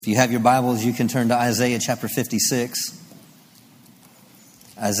If you have your Bibles, you can turn to Isaiah chapter 56.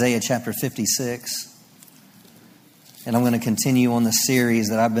 Isaiah chapter 56. And I'm going to continue on the series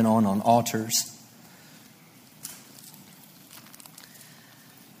that I've been on altars.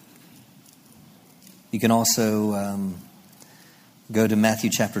 You can also go to Matthew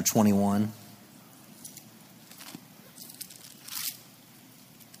chapter 21.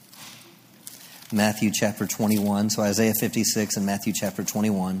 Matthew chapter 21. So Isaiah 56 and Matthew chapter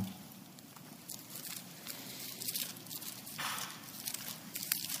 21.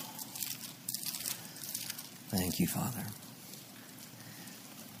 Thank you, Father.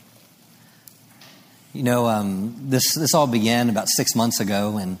 You know, this all began about 6 months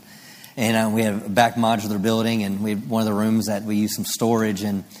ago, and we had a back modular building, and we had one of the rooms that we used some storage,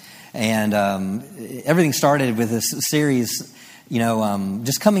 and everything started with this series. You know,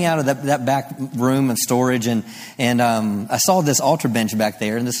 just coming out of that back room of storage, and I saw this altar bench back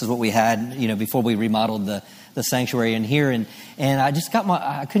there, and this is what we had, you know, before we remodeled the sanctuary in here, and I just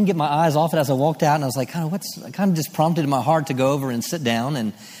I couldn't get my eyes off it as I walked out, and I was like, kind of just prompted in my heart to go over and sit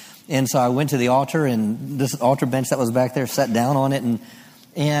down, and so I went to the altar, and this altar bench that was back there, sat down on it,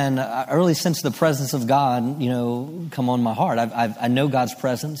 and I really sensed the presence of God, you know, come on my heart. I know God's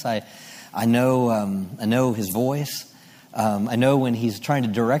presence. I know His voice. I know when He's trying to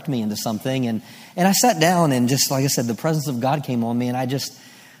direct me into something, and I sat down, and just like I said, the presence of God came on me, and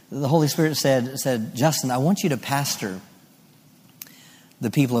the Holy Spirit said, Justin, I want you to pastor the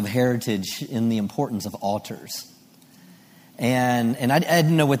people of Heritage in the importance of altars. And I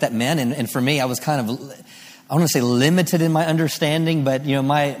didn't know what that meant, and for me, I was kind of, I want to say limited in my understanding, but you know,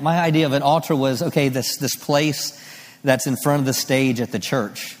 my idea of an altar was, okay, this place that's in front of the stage at the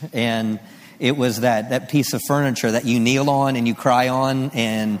church, and it was that piece of furniture that you kneel on and you cry on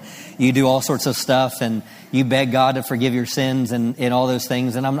and you do all sorts of stuff and you beg God to forgive your sins and all those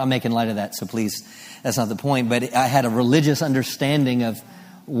things. And I'm not making light of that, so please, that's not the point. But I had a religious understanding of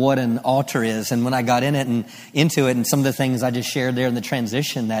what an altar is. And when I got into it and some of the things I just shared there in the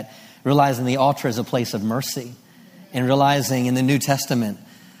transition, that realizing the altar is a place of mercy, and realizing in the New Testament,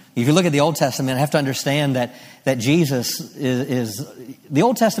 if you look at the Old Testament, I have to understand that Jesus is the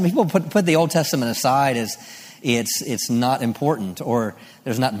Old Testament. People put the Old Testament aside as it's not important or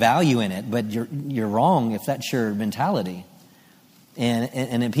there's not value in it. But you're wrong if that's your mentality.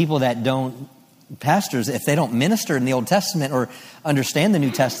 And people that don't, pastors, if they don't minister in the Old Testament or understand the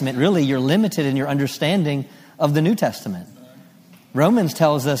New Testament, really you're limited in your understanding of the New Testament. Romans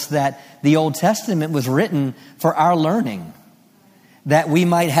tells us that the Old Testament was written for our learning, that we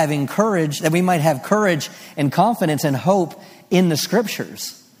might have courage and confidence and hope in the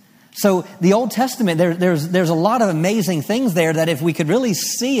Scriptures. So the Old Testament, there's a lot of amazing things there that if we could really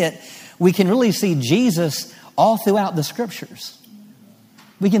see it, we can really see Jesus all throughout the Scriptures.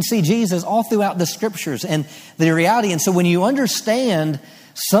 We can see Jesus all throughout the Scriptures and the reality. And so when you understand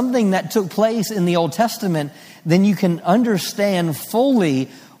something that took place in the Old Testament, then you can understand fully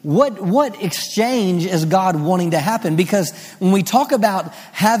what exchange is God wanting to happen? Because when we talk about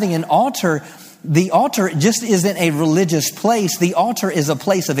having an altar, the altar just isn't a religious place. The altar is a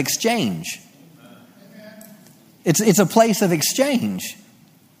place of exchange. It's a place of exchange.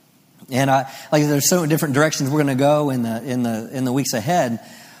 And there's so many different directions we're going to go in the weeks ahead.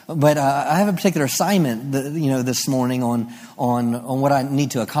 But I have a particular assignment, this morning on what I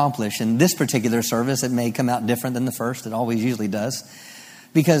need to accomplish in this particular service. It may come out different than the first. It always usually does,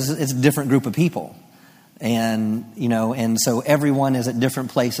 because it's a different group of people. And so everyone is at different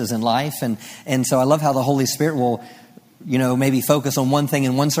places in life. And so I love how the Holy Spirit will, maybe focus on one thing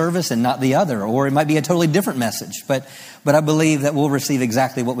in one service and not the other, or it might be a totally different message. But I believe that we'll receive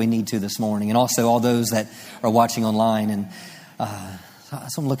exactly what we need to this morning. And also all those that are watching online. And so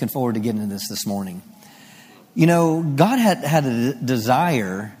I'm looking forward to getting into this morning. God had a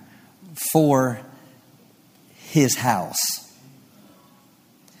desire for His house.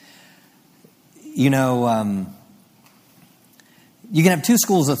 You can have two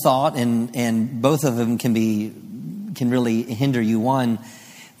schools of thought, and both of them can really hinder you. One,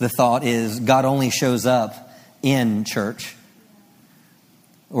 the thought is God only shows up in church.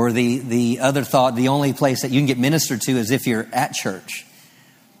 Or the other thought, the only place that you can get ministered to is if you're at church.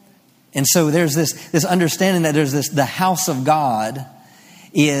 And so there's this understanding that there's the house of God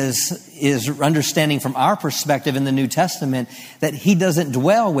is understanding from our perspective in the New Testament that He doesn't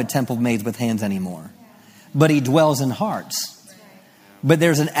dwell with temple made with hands anymore, but He dwells in hearts. But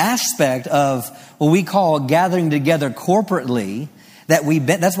there's an aspect of what we call gathering together corporately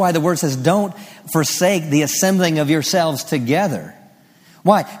that's why the word says, don't forsake the assembling of yourselves together.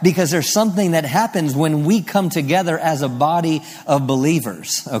 Why? Because there's something that happens when we come together as a body of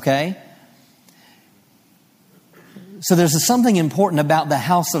believers, okay? So there's something important about the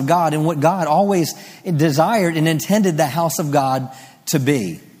house of God and what God always desired and intended the house of God to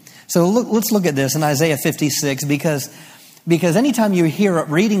be. So let's look at this in Isaiah 56 because anytime you hear a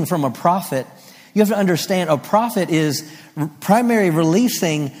reading from a prophet, you have to understand a prophet is primarily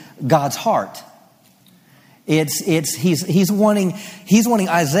releasing God's heart. He's wanting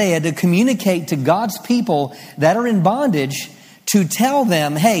Isaiah to communicate to God's people that are in bondage to tell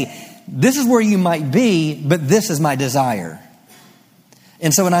them, hey, this is where you might be, but this is my desire.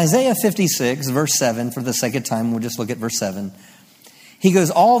 And so in Isaiah 56, verse 7, for the sake of time, we'll just look at verse 7. He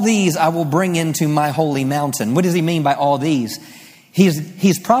goes, all these I will bring into my holy mountain. What does he mean by all these?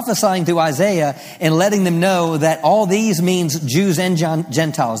 He's prophesying through Isaiah and letting them know that all these means Jews and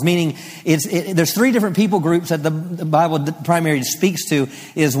Gentiles, meaning there's three different people groups that the Bible primarily speaks to.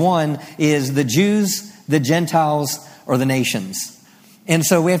 One is the Jews, the Gentiles, or the nations. And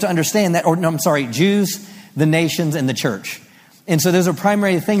so we have to understand that, Jews, the nations, and the church. And so those are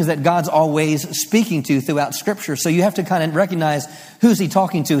primary things that God's always speaking to throughout Scripture. So you have to kind of recognize who's he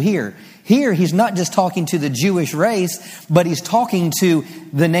talking to here. Here, he's not just talking to the Jewish race, but he's talking to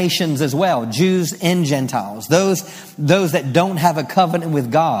the nations as well, Jews and Gentiles, those that don't have a covenant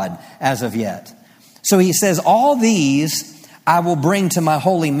with God as of yet. So he says, all these I will bring to my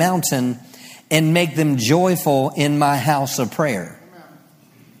holy mountain and make them joyful in my house of prayer.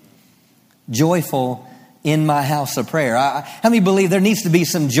 Joyful in my house of prayer. How many believe there needs to be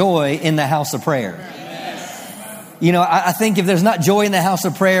some joy in the house of prayer? Yes. You know, I think if there's not joy in the house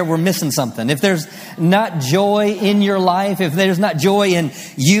of prayer, we're missing something. If there's not joy in your life, if there's not joy in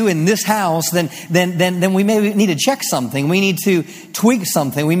you in this house, then we may need to check something. We need to tweak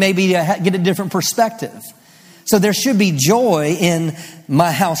something. We may get a different perspective. So there should be joy in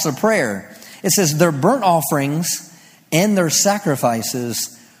my house of prayer. It says their burnt offerings and their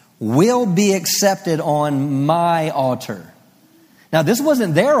sacrifices will be accepted on my altar. Now, this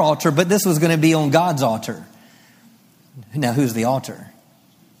wasn't their altar, but this was going to be on God's altar. Now, who's the altar?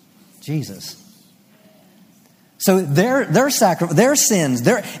 Jesus. So their sins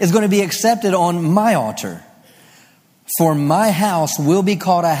is going to be accepted on my altar. For my house will be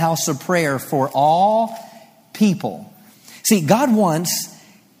called a house of prayer for all people. See, God wants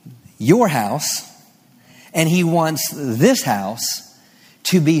your house, and he wants this house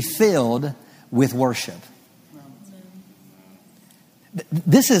to be filled with worship.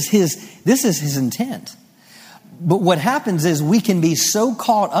 This is his intent. But what happens is we can be so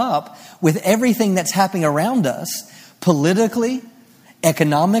caught up with everything that's happening around us, politically,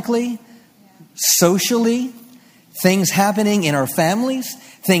 economically, socially, things happening in our families,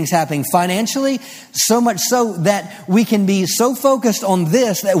 things happening financially, so much so that we can be so focused on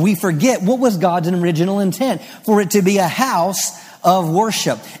this that we forget what was God's original intent, for it to be a house of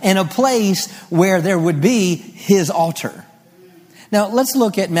worship and a place where there would be his altar. Now, let's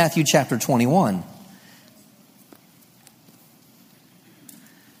look at Matthew chapter 21.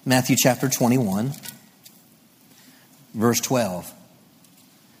 Matthew chapter 21, verse 12.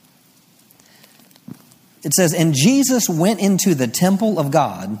 It says, and Jesus went into the temple of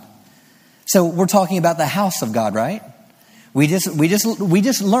God. So we're talking about the house of God, right? We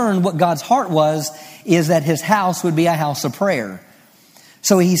just learned what God's heart was, is that his house would be a house of prayer.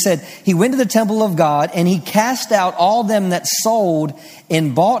 So he said, he went to the temple of God and he cast out all them that sold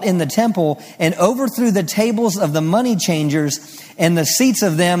and bought in the temple and overthrew the tables of the money changers and the seats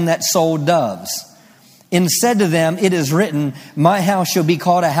of them that sold doves. And said to them, it is written, my house shall be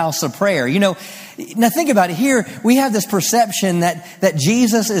called a house of prayer. You know, now think about it. Here we have this perception that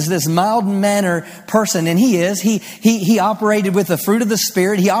Jesus is this mild-mannered person, and he is. He operated with the fruit of the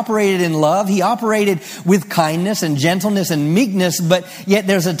Spirit. He operated in love. He operated with kindness and gentleness and meekness. But yet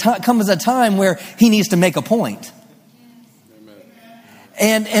comes a time where he needs to make a point.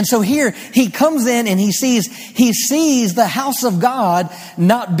 And so here he comes in and he sees the house of God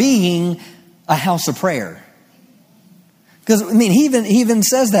not being a house of prayer. Because, I mean, he even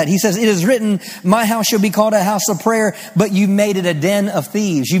says that. He says, it is written, my house shall be called a house of prayer, but you made it a den of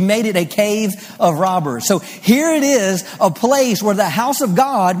thieves. You made it a cave of robbers. So here it is, a place where the house of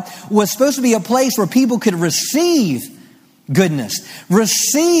God was supposed to be a place where people could receive goodness,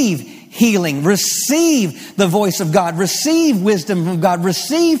 receive healing, receive the voice of God, receive wisdom from God,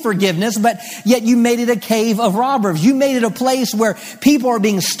 receive forgiveness, but yet you made it a cave of robbers. You made it a place where people are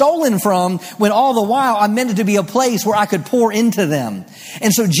being stolen from, when all the while I meant it to be a place where I could pour into them.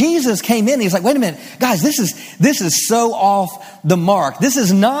 And so Jesus came in, he's like, wait a minute, guys, this is so off the mark. This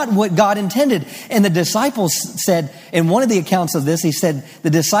is not what God intended. And the disciples said, in one of the accounts of this, he said, the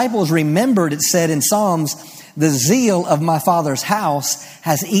disciples remembered, it said in Psalms, the zeal of my Father's house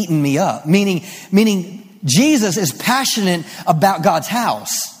has eaten me up. Meaning Jesus is passionate about God's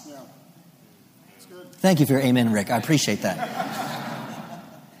house. Yeah. That's good. Thank you for your amen, Rick. I appreciate that.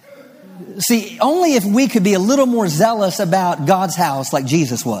 See, only if we could be a little more zealous about God's house like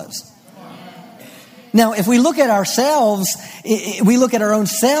Jesus was. Now, if we look at ourselves, we look at our own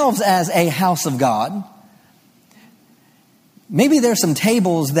selves as a house of God. Maybe there's some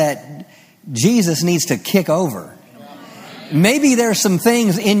tables that Jesus needs to kick over. Maybe there's some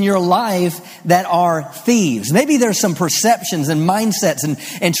things in your life that are thieves. Maybe there's some perceptions and mindsets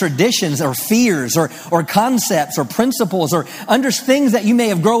and traditions or fears or concepts or principles or things that you may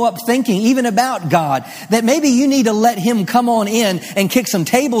have grown up thinking even about God, that maybe you need to let him come on in and kick some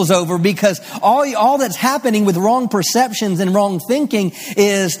tables over, because all that's happening with wrong perceptions and wrong thinking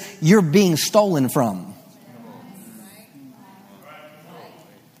is you're being stolen from.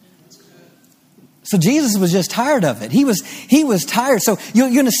 So Jesus was just tired of it. He was tired. So you're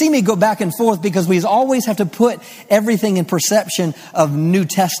going to see me go back and forth, because we always have to put everything in perception of New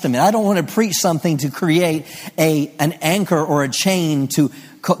Testament. I don't want to preach something to create an anchor or a chain to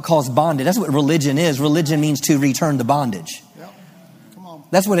cause bondage. That's what religion is. Religion means to return to bondage. Yep. Come on.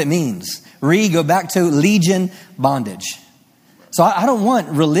 That's what it means. Go back to legion, bondage. So I don't want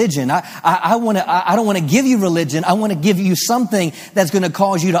religion. I don't want to give you religion. I want to give you something that's going to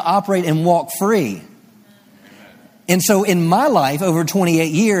cause you to operate and walk free. And so in my life, over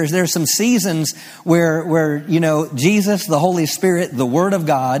 28 years, there's some seasons where Jesus, the Holy Spirit, the Word of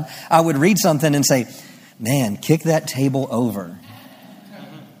God, I would read something and say, man, kick that table over.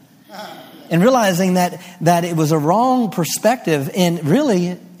 And realizing that it was a wrong perspective, and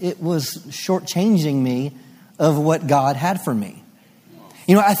really it was shortchanging me of what God had for me.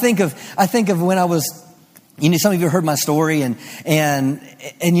 I think of when I was, some of you heard my story, and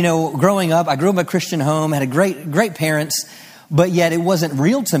growing up, I grew up in a Christian home, had a great parents, but yet it wasn't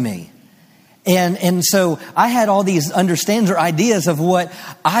real to me. And so I had all these understandings or ideas of what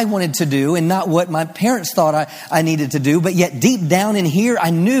I wanted to do and not what my parents thought I needed to do. But yet deep down in here, I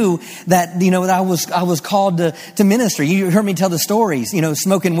knew that, that I was called to ministry. You heard me tell the stories,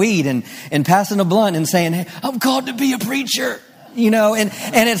 smoking weed and passing a blunt and saying, hey, I'm called to be a preacher. And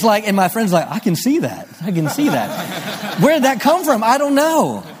it's like, and my friend's like, I can see that. Where did that come from? I don't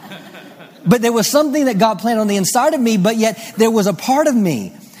know. But there was something that God planted on the inside of me, but yet there was a part of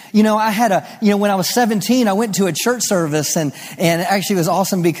me. I had when I was 17, I went to a church service, and actually it was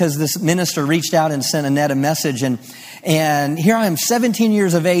awesome because this minister reached out and sent Annette a message, and here I am, 17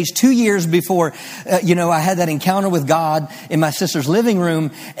 years of age, 2 years before, I had that encounter with God in my sister's living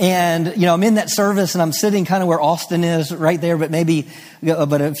room. And, I'm in that service and I'm sitting kind of where Austin is right there, but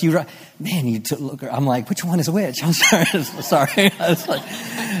a few, man, I'm like, which one is which? I'm sorry. I was like,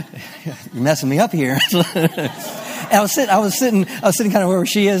 you're messing me up here. I was sitting kind of where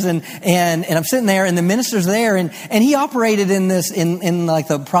she is, and I'm sitting there, and the minister's there, and he operated in this, in like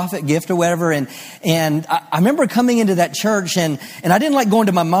the prophet gift or whatever, and I remember coming into that church, and I didn't like going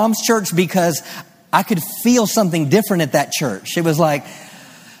to my mom's church because I could feel something different at that church. It was like,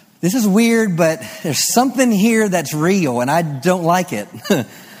 this is weird, but there's something here that's real, and I don't like it.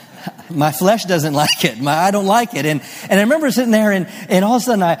 My flesh doesn't like it. I don't like it. And I remember sitting there, and all of a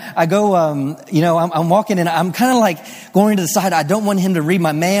sudden I go, I'm walking, and I'm kind of like going to the side. I don't want him to read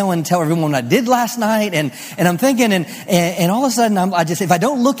my mail and tell everyone what I did last night. And I'm thinking, and all of a sudden if I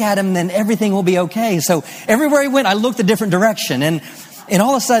don't look at him, then everything will be okay. So everywhere he went, I looked a different direction. And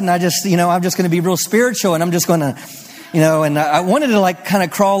all of a sudden I'm just going to be real spiritual, and I'm just going to, and I wanted to like kind of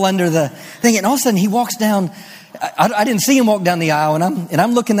crawl under the thing. And all of a sudden he walks down. I didn't see him walk down the aisle, and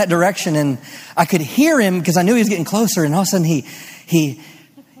I'm looking that direction, and I could hear him because I knew he was getting closer. And all of a sudden he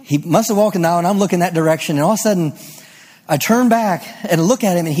must have walked in the aisle, and I'm looking that direction. And all of a sudden I turn back and look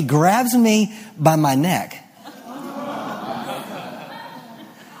at him, and he grabs me by my neck.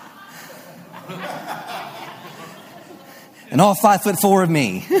 And all 5'4" of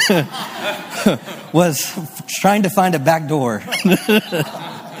me was trying to find a back door.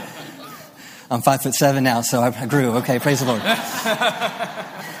 I'm 5'7" now, so I grew. Okay, praise the Lord.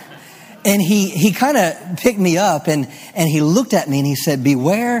 And he kind of picked me up, and he looked at me, and he said,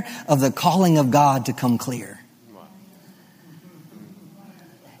 beware of the calling of God to come clear.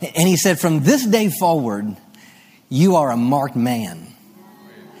 And he said, from this day forward, you are a marked man.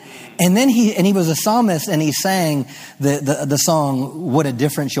 And then he was a psalmist, and he sang the song, What a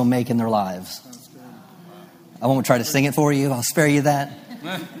Difference You'll Make in Their Lives. I won't try to sing it for you. I'll spare you that.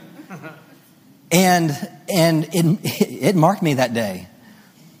 And it marked me that day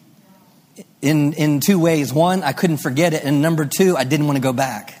in two ways. One, I couldn't forget it. And number two, I didn't want to go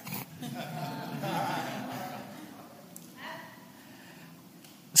back.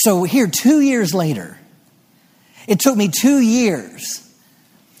 So here, 2 years later, it took me 2 years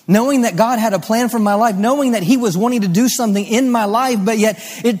knowing that God had a plan for my life, knowing that he was wanting to do something in my life, but yet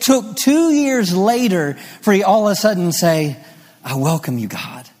it took 2 years later for he all of a sudden say, I welcome you,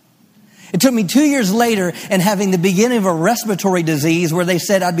 God. It took me 2 years later and having the beginning of a respiratory disease where they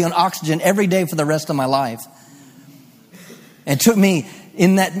said I'd be on oxygen every day for the rest of my life. It took me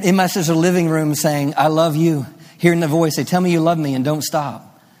in my sister's living room saying, I love you, hearing the voice say, tell me you love me and don't stop.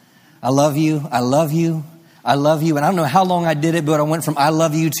 I love you, I love you, I love you. And I don't know how long I did it, but I went from I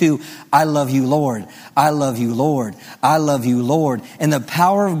love you to I love you, Lord. I love you, Lord. I love you, Lord. And the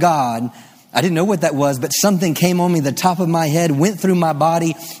power of God, I didn't know what that was, but something came on me, the top of my head, went through my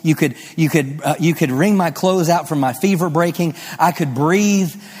body. You could wring my clothes out from my fever breaking. I could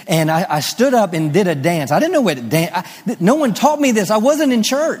breathe. And I stood up and did a dance. I didn't know what dance. No one taught me this. I wasn't in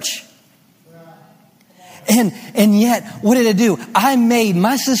church. And yet, what did I do? I made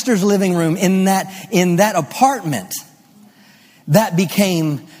my sister's living room in that apartment. That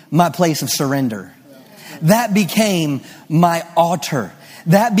became my place of surrender. That became my altar.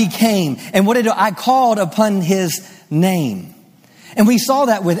 That became, and what did I called upon his name. And we saw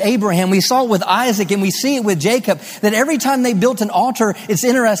that with Abraham. We saw it with Isaac, and we see it with Jacob, that every time they built an altar, it's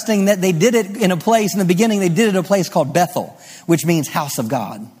interesting that they did it in a place, in the beginning, they did it at a place called Bethel, which means house of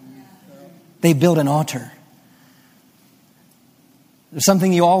God. They built an altar. There's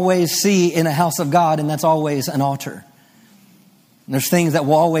something you always see in a house of God, and that's always an altar. And there's things that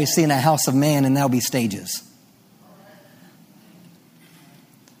we'll always see in a house of man, and that'll be stages.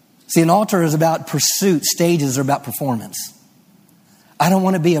 See, an altar is about pursuit. Stages are about performance. I don't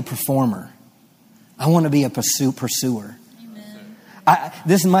want to be a performer. I want to be a pursuer.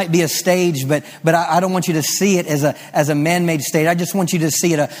 This might be a stage, but I don't want you to see it as a man-made stage. I just want you to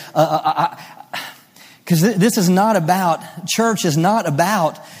see it because this is not about, church is not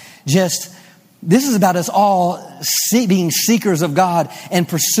about just, this is about us all being seekers of God and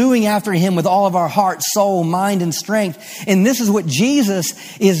pursuing after him with all of our heart, soul, mind, and strength. And this is what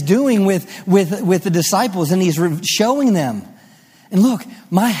Jesus is doing with the disciples, and he's showing them. And look,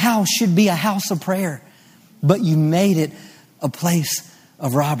 my house should be a house of prayer, but you made it a place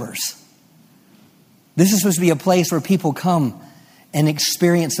of robbers. This is supposed to be a place where people come and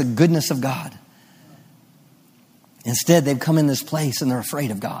experience the goodness of God. Instead, they've come in this place and they're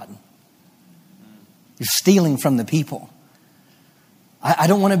afraid of God. You're stealing from the people. I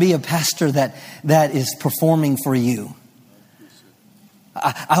don't want to be a pastor that is performing for you.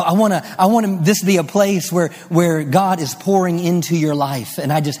 I want this to be a place where God is pouring into your life,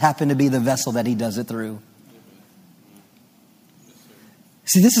 and I just happen to be the vessel that he does it through.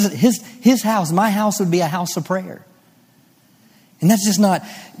 See, this is his house. My house would be a house of prayer. And that's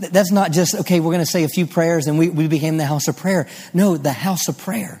not just, okay, we're going to say a few prayers and we became the house of prayer. No, the house of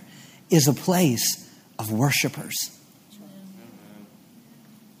prayer is a place of worshipers.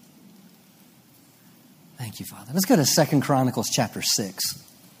 Thank you, Father. Let's go to 2 Chronicles chapter 6.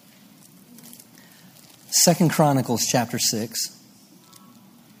 2 Chronicles chapter 6.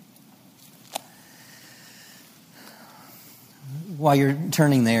 While you're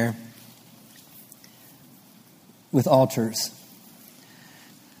turning there with altars,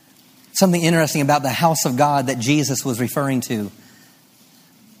 something interesting about the house of God that Jesus was referring to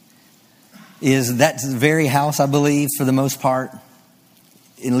is that very house, I believe, for the most part,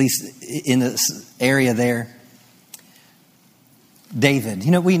 at least in this area there. David.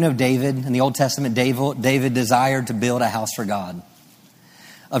 We know David in the Old Testament. David desired to build a house for God.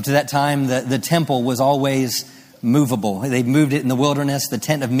 Up to that time, the temple was always movable. They moved it in the wilderness. The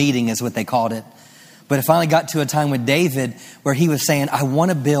tent of meeting is what they called it. But it finally got to a time with David where he was saying, I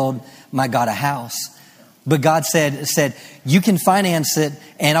want to build my God a house. But God said, you can finance it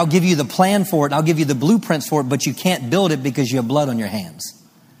and I'll give you the plan for it. And I'll give you the blueprints for it, but you can't build it because you have blood on your hands.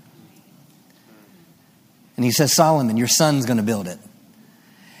 And he says, Solomon, your son's going to build it.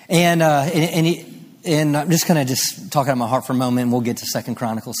 And I'm just going to just talk out of my heart for a moment, and we'll get to 2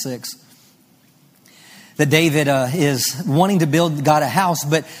 Chronicles 6. That David is wanting to build God a house,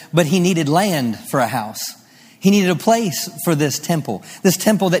 but he needed land for a house. He needed a place for this temple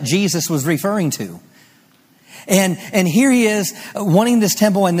that Jesus was referring to. And here he is wanting this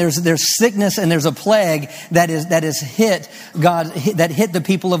temple, and there's sickness and there's a plague that is hit God, that hit the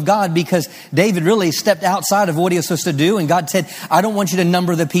people of God, because David really stepped outside of what he was supposed to do. And God said, I don't want you to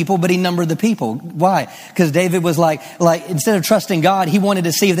number the people, but he numbered the people. Why? Because David was like instead of trusting God, he wanted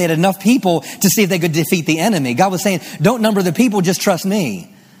to see if they had enough people to see if they could defeat the enemy. God was saying, don't number the people, just trust me.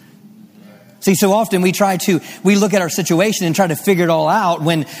 See, so often we look at our situation and try to figure it all out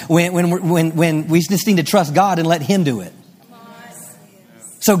when we just need to trust God and let him do it.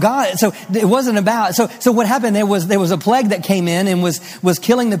 So it wasn't about, so what happened, there was a plague that came in and was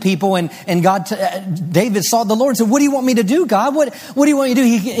killing the people, and David sought the Lord and said, what do you want me to do, God? What do you want me to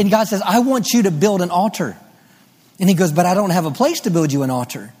do? And God says, I want you to build an altar. And he goes, but I don't have a place to build you an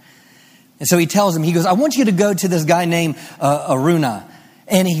altar. And so he tells him, he goes, I want you to go to this guy named Araunah.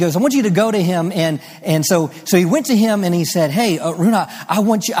 And he goes, I want you to go to him. And so he went to him and he said, hey, Araunah,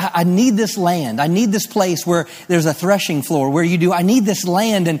 I need this land. I need this place where there's a threshing floor I need this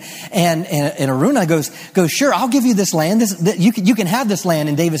land. And Araunah goes, sure, I'll give you this land. You can have this land.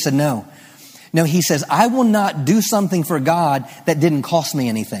 And David said, no, he says, I will not do something for God that didn't cost me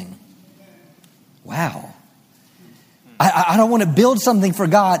anything. Wow. I don't want to build something for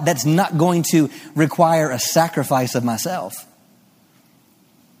God that's not going to require a sacrifice of myself.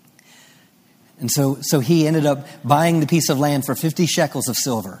 And so he ended up buying the piece of land for 50 shekels of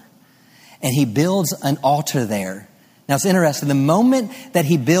silver. And he builds an altar there. Now it's interesting. The moment that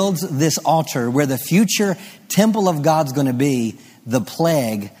he builds this altar where the future temple of God's going to be, the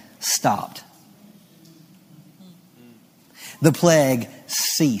plague stopped. The plague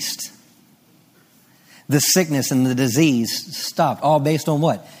ceased. The sickness and the disease stopped. All based on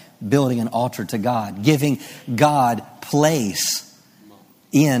what? Building an altar to God. Giving God place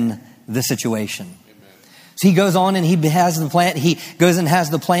in the situation. Amen. So he goes on and he has the plan. He goes and has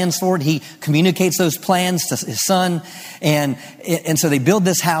the plans for it. He communicates those plans to his son. And so they build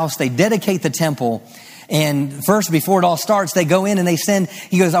this house. They dedicate the temple. And first, before it all starts, they go in and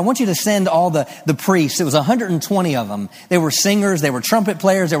he goes, I want you to send all the priests. It was 120 of them. They were singers. They were trumpet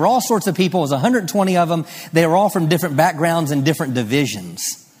players. There were all sorts of people. It was 120 of them. They were all from different backgrounds and different divisions.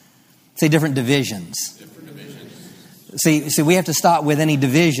 Say different divisions. See, we have to stop with any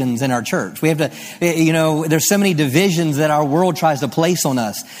divisions in our church. We have to, there's so many divisions that our world tries to place on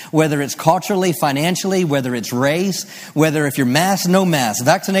us, whether it's culturally, financially, whether it's race, whether if you're masked, no mask,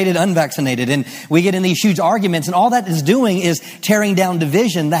 vaccinated, unvaccinated. And we get in these huge arguments, and all that is doing is tearing down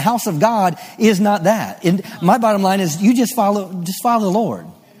division. The house of God is not that. And my bottom line is you just follow the Lord.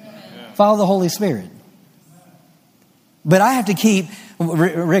 Follow the Holy Spirit. But I have to keep,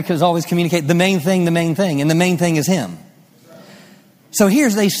 Rick has always communicated the main thing, and the main thing is him. So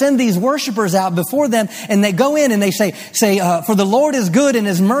they send these worshipers out before them, and they go in and they say, for the Lord is good and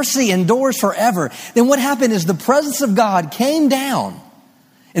his mercy endures forever. Then what happened is the presence of God came down.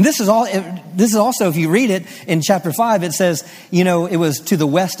 And this is also, if you read it in chapter 5, it says, it was to the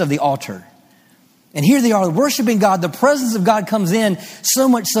west of the altar. And here they are worshiping God. The presence of God comes in so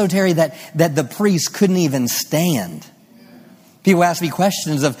much so, Terry, that the priests couldn't even stand. People ask me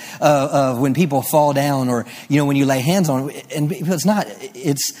questions of when people fall down or, when you lay hands on them. And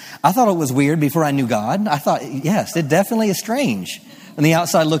I thought it was weird before I knew God. I thought, yes, it definitely is strange on the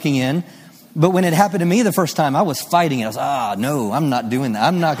outside looking in. But when it happened to me the first time, I was fighting it. I was, no, I'm not doing that.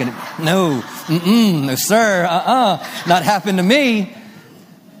 I'm not going to, no, sir, not happen to me.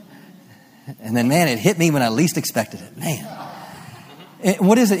 And then, man, it hit me when I least expected it. Man.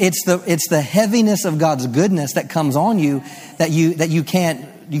 What is it? It's the heaviness of God's goodness that comes on you that you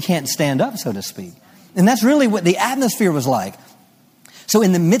can't stand up, so to speak. And that's really what the atmosphere was like. So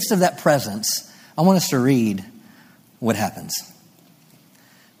in the midst of that presence, I want us to read what happens.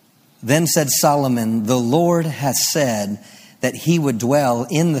 Then said Solomon, the Lord has said that he would dwell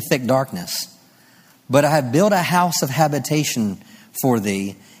in the thick darkness. But I have built a house of habitation for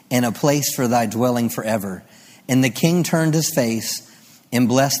thee and a place for thy dwelling forever. And the king turned his face and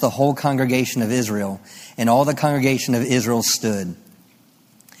blessed the whole congregation of Israel. And all the congregation of Israel stood.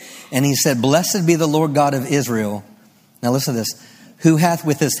 And he said, blessed be the Lord God of Israel. Now listen to this. Who hath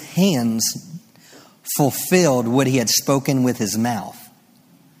with his hands fulfilled what he had spoken with his mouth.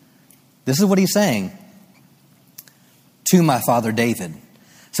 This is what he's saying. To my father David.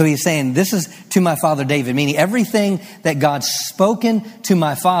 So he's saying, this is to my father David. Meaning everything that God's spoken to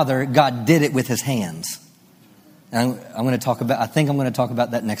my father, God did it with his hands. And I'm going to talk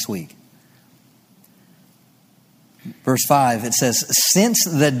about that next week. Verse 5, it says, since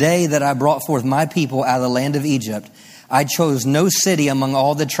the day that I brought forth my people out of the land of Egypt, I chose no city among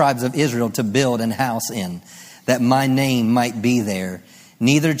all the tribes of Israel to build an house in, that my name might be there.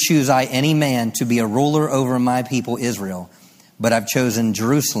 Neither choose I any man to be a ruler over my people Israel, but I've chosen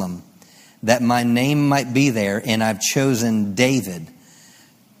Jerusalem, that my name might be there, and I've chosen David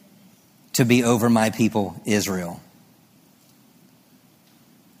to be over my people Israel.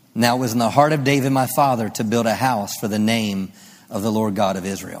 Now it was in the heart of David my father to build a house for the name of the Lord God of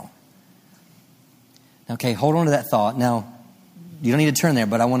Israel. Okay, hold on to that thought. Now, you don't need to turn there,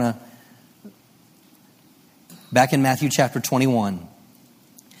 but I want to... Back in Matthew chapter 21,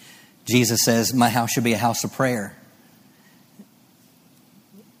 Jesus says, my house should be a house of prayer.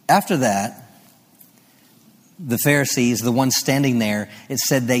 After that, the Pharisees, the ones standing there, it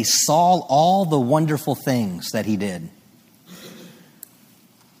said they saw all the wonderful things that he did.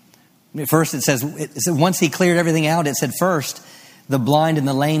 First, it says once he cleared everything out, it said first, the blind and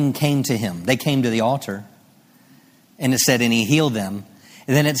the lame came to him. They came to the altar. And it said, and he healed them.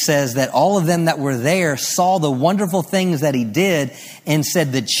 And then it says that all of them that were there saw the wonderful things that he did and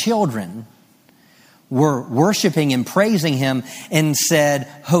said the children were worshiping and praising him and said,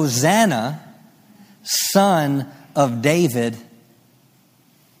 Hosanna, Son of David.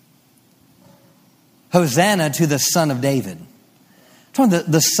 Hosanna to the Son of David.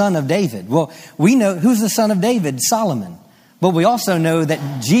 The Son of David. Well, we know who's the Son of David? Solomon. But we also know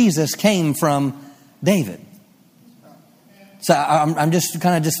that Jesus came from David. So I'm just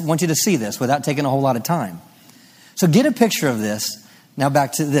want you to see this without taking a whole lot of time. So get a picture of this. Now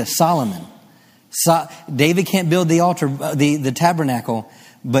back to this, Solomon. David can't build the altar, the tabernacle,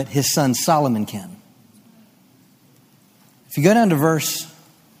 but his son Solomon can. If you go down to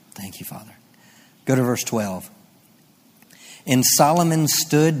thank you, Father. Go to verse 12. And Solomon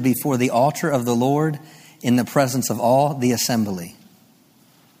stood before the altar of the Lord in the presence of all the assembly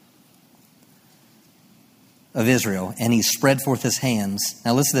of Israel, and he spread forth his hands.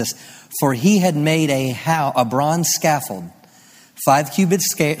 Now listen to this. For he had made a bronze scaffold, 5 cubits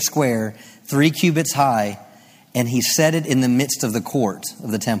square, 3 cubits high, and he set it in the midst of the court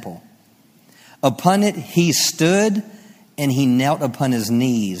of the temple. Upon it he stood, and he knelt upon his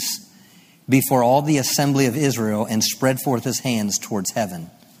knees before all the assembly of Israel, and spread forth his hands towards heaven.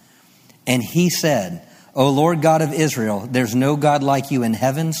 And he said, O Lord God of Israel, there's no God like you in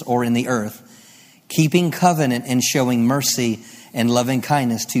heavens or in the earth, keeping covenant and showing mercy and loving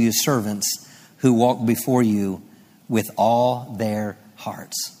kindness to your servants who walk before you with all their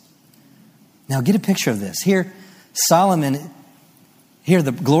hearts. Now get a picture of this. Here, Solomon, here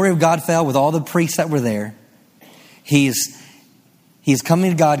the glory of God fell with all the priests that were there. He's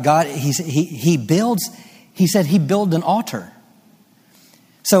coming to God. He built an altar.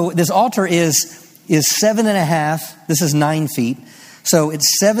 So this altar is 7.5. This is 9 feet. So it's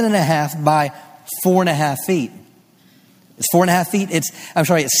 7.5 by 4.5 feet. It's 4.5 feet. It's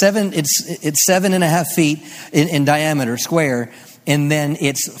 7.5 feet in diameter, square, and then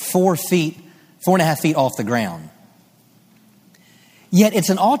it's 4.5 feet off the ground. Yet it's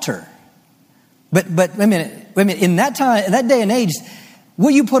an altar. But wait a minute. In that time, in that day and age,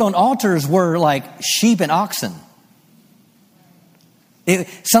 what you put on altars were like sheep and oxen.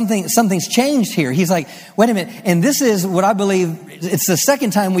 Something's changed here. He's like, wait a minute. And this is what I believe, it's the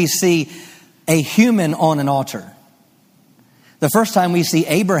second time we see a human on an altar. The first time we see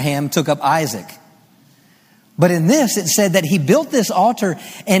Abraham took up Isaac. But in this, it said that he built this altar,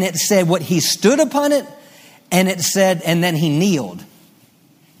 and it said what he stood upon it, and it said, and then he kneeled.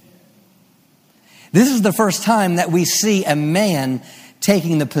 This is the first time that we see a man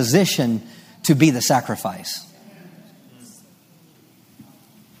taking the position to be the sacrifice.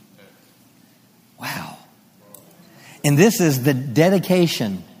 Wow. And this is the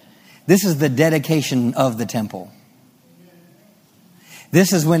dedication. This is the dedication of the temple.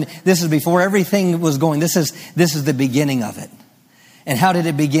 This is before everything was going. This is the beginning of it. And how did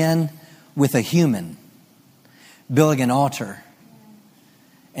it begin? With a human building an altar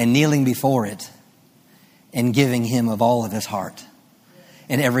and kneeling before it and giving him of all of his heart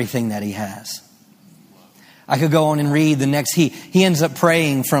and everything that he has. I could go on and read the next. He ends up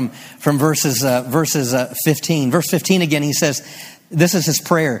praying from verses 15. Verse 15 again, he says, this is his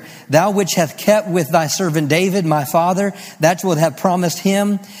prayer. Thou which hath kept with thy servant David, my father, that wilt have promised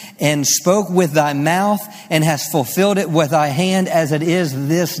him, and spoke with thy mouth, and hast fulfilled it with thy hand, as it is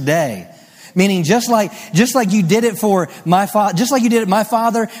this day. Meaning just like you did it for my father, just like you did it my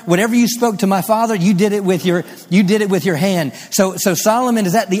father, whatever you spoke to my father, you did it with your hand. So Solomon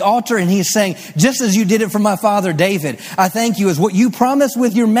is at the altar, and he's saying, just as you did it for my father David, I thank you, as what you promised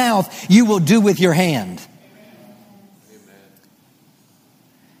with your mouth, you will do with your hand.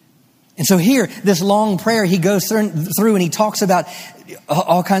 And so here, this long prayer, he goes through and he talks about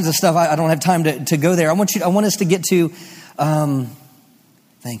all kinds of stuff. I don't have time to go there. I want us to get to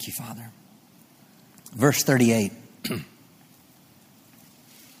Thank you, Father. Verse 38.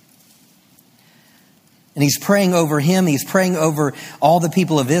 And he's praying over him. He's praying over all the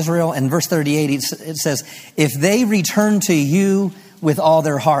people of Israel. And verse 38, it says, if they return to you with all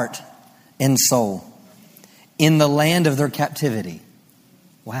their heart and soul in the land of their captivity.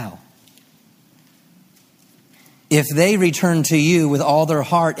 Wow. If they return to you with all their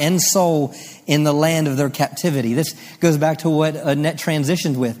heart and soul in the land of their captivity. This goes back to what Annette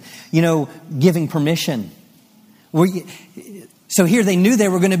transitioned with. Giving permission. So here they knew they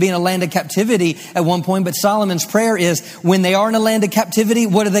were going to be in a land of captivity at one point, but Solomon's prayer is when they are in a land of captivity,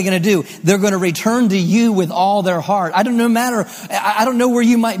 what are they going to do? They're going to return to you with all their heart. I don't know where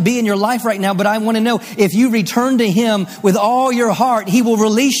you might be in your life right now, but I want to know if you return to him with all your heart, he will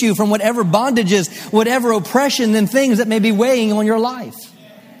release you from whatever bondages, whatever oppression and things that may be weighing on your life.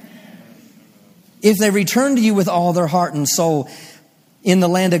 If they return to you with all their heart and soul in the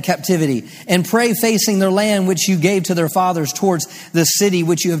land of captivity, and pray facing their land which you gave to their fathers towards the city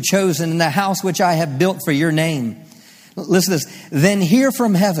which you have chosen and the house which I have built for your name. Listen to this. Then hear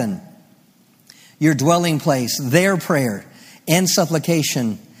from heaven, your dwelling place, their prayer and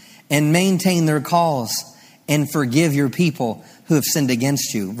supplication, and maintain their cause and forgive your people who have sinned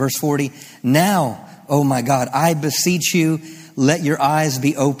against you. Verse 40. Now, oh my God, I beseech you, let your eyes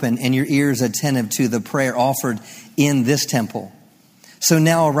be open and your ears attentive to the prayer offered in this temple. So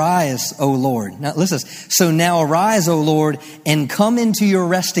now arise, O Lord. Now listen. So now arise, O Lord, and come into your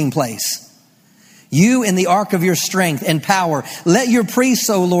resting place. You in the ark of your strength and power. Let your priests,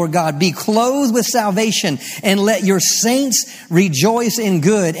 O Lord God, be clothed with salvation, and let your saints rejoice in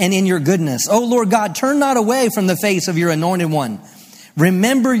good and in your goodness. O Lord God, turn not away from the face of your anointed one.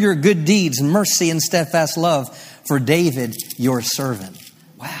 Remember your good deeds, mercy and steadfast love for David, your servant.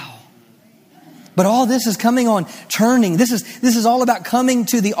 Wow. But all this is coming on turning. This is all about coming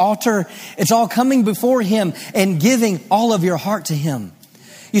to the altar. It's all coming before him and giving all of your heart to him.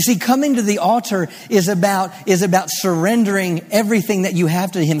 You see, coming to the altar is about surrendering everything that you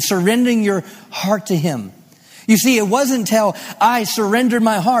have to him, surrendering your heart to him. You see, it wasn't until I surrendered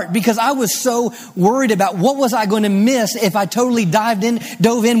my heart, because I was so worried about what was I going to miss if I totally dove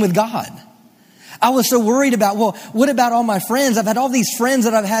in with God. I was so worried about, what about all my friends? I've had all these friends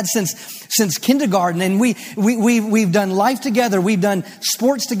that I've had since kindergarten, and we've done life together. We've done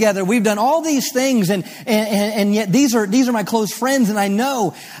sports together. We've done all these things, and yet these are my close friends, and I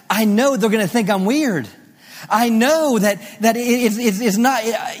know they're going to think I'm weird. I know that it's not,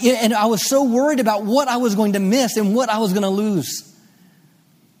 and I was so worried about what I was going to miss and what I was going to lose.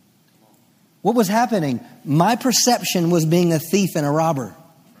 What was happening? My perception was being a thief and a robber.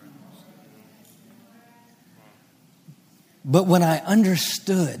 But when I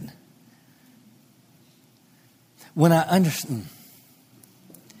understood,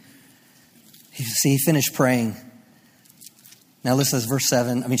 he finished praying. Now listen to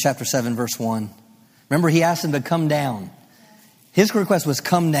this, chapter 7, verse 1. Remember, he asked him to come down. His request was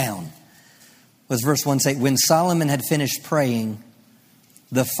come down. Was verse 1 say, when Solomon had finished praying,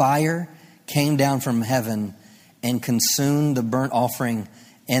 the fire came down from heaven and consumed the burnt offering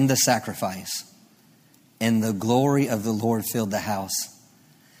and the sacrifice. And the glory of the Lord filled the house.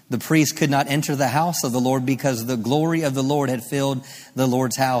 The priest could not enter the house of the Lord because the glory of the Lord had filled the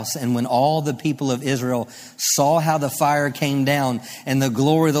Lord's house. And when all the people of Israel saw how the fire came down and the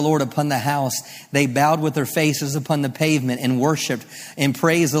glory of the Lord upon the house, they bowed with their faces upon the pavement and worshiped and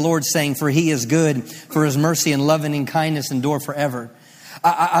praised the Lord, saying, for he is good, for his mercy and loving and kindness endure forever.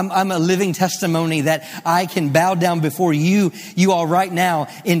 I'm a living testimony that I can bow down before you all right now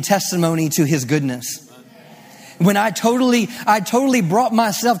in testimony to his goodness. When I totally brought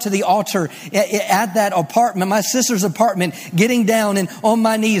myself to the altar at that apartment, my sister's apartment, getting down and on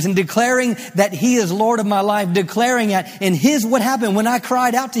my knees and declaring that he is Lord of my life, declaring it in what happened when I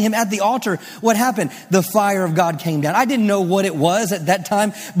cried out to him at the altar, what happened? The fire of God came down. I didn't know what it was at that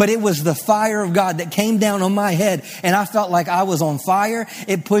time, but it was the fire of God that came down on my head, and I felt like I was on fire.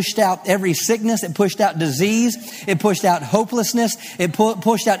 It pushed out every sickness. It pushed out disease. It pushed out hopelessness. It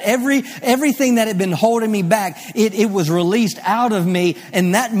pushed out everything that had been holding me back. It was released out of me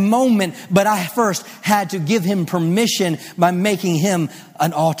in that moment, but I first had to give him permission by making him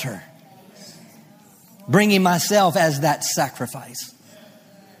an altar, bringing myself as that sacrifice.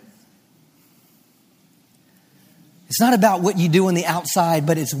 It's not about what you do on the outside,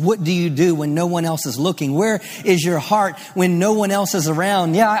 but it's what do you do when no one else is looking? Where is your heart when no one else is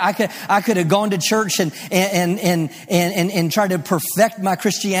around? Yeah, I could have gone to church and tried to perfect my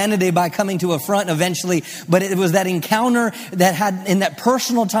Christianity by coming to a front eventually. But it was that encounter that had in that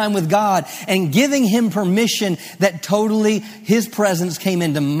personal time with God and giving Him permission that totally His presence came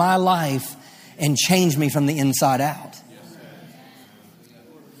into my life and changed me from the inside out.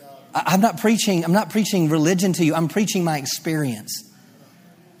 I'm not preaching religion to you. I'm preaching my experience.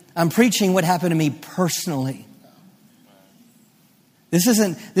 I'm preaching what happened to me personally. This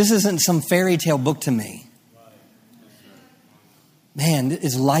isn't some fairy tale book to me. Man, it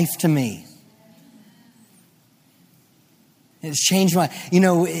is life to me. It's changed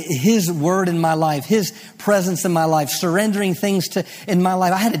His word in my life, His presence in my life, surrendering things in my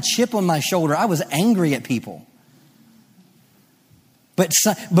life. I had a chip on my shoulder. I was angry at people.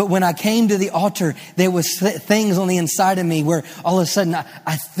 But when I came to the altar, there was things on the inside of me where all of a sudden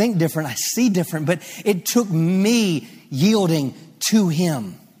I think different, I see different. But it took me yielding to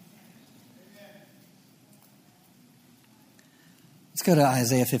Him. Let's go to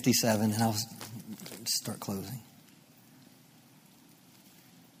Isaiah 57 and I'll start closing.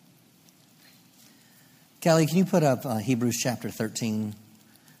 Callie, can you put up Hebrews chapter 13,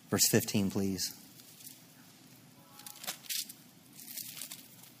 verse 15, please?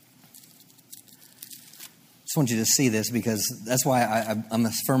 I just want you to see this because that's why I'm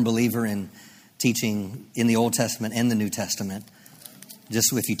a firm believer in teaching in the Old Testament and the New Testament.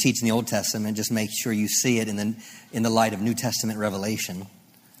 Just if you teach in the Old Testament, just make sure you see it in the light of New Testament revelation.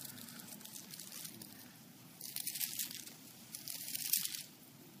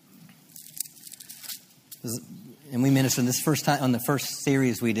 And we ministered this first time on the first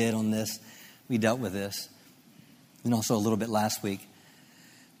series we did on this. We dealt with this, and also a little bit last week.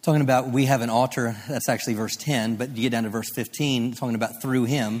 Talking about we have an altar, that's actually verse 10, but you get down to verse 15, talking about through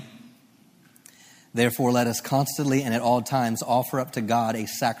Him. Therefore, let us constantly and at all times offer up to God a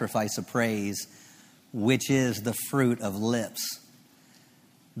sacrifice of praise, which is the fruit of lips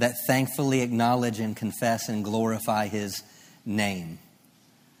that thankfully acknowledge and confess and glorify His name.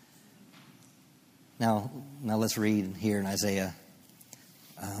 Now let's read here in Isaiah.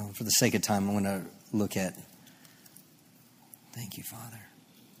 For the sake of time, I'm going to look at, thank you, Father.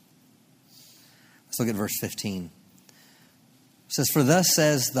 Let's look at verse 15. It says, for thus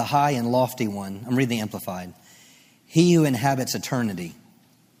says the high and lofty one. I'm reading the Amplified. He who inhabits eternity.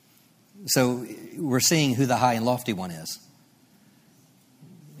 So we're seeing who the high and lofty one is.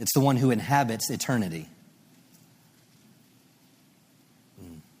 It's the one who inhabits eternity.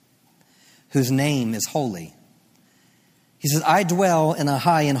 Whose name is holy. He says, I dwell in a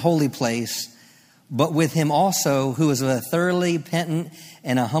high and holy place, but with Him also who is of a thoroughly repentant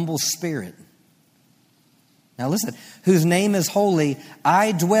and a humble spirit. Now listen, whose name is holy,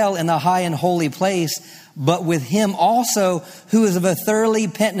 I dwell in a high and holy place, but with Him also who is of a thoroughly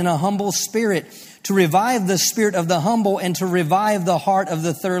repentant and a humble spirit, to revive the spirit of the humble and to revive the heart of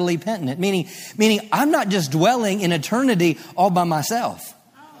the thoroughly repentant. Meaning I'm not just dwelling in eternity all by myself.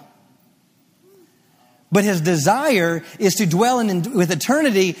 But His desire is to dwell with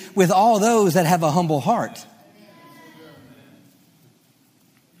eternity with all those that have a humble heart.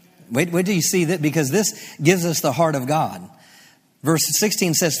 Wait till you see that, because this gives us the heart of God. Verse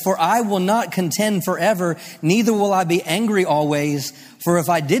 16 says, for I will not contend forever, neither will I be angry always. For if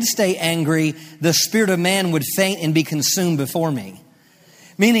I did stay angry, the spirit of man would faint and be consumed before me.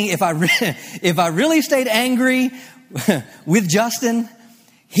 Meaning if I really stayed angry with Justin,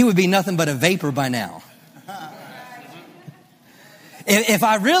 he would be nothing but a vapor by now. If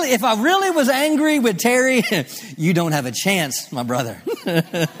I really was angry with Terry, you don't have a chance, my brother.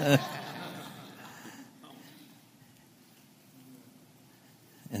 And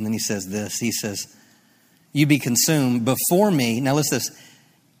then he says this. He says, you be consumed before me. Now listen to this.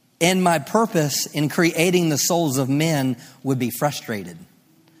 And my purpose in creating the souls of men would be frustrated.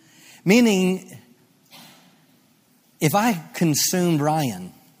 Meaning, if I consumed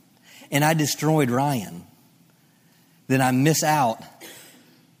Ryan and I destroyed Ryan, then I miss out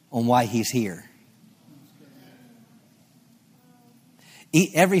on why he's here.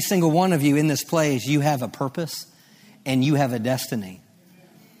 Every single one of you in this place, you have a purpose and you have a destiny.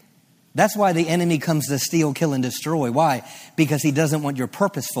 That's why the enemy comes to steal, kill, and destroy. Why? Because he doesn't want your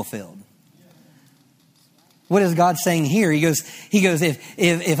purpose fulfilled. What is God saying here? He goes.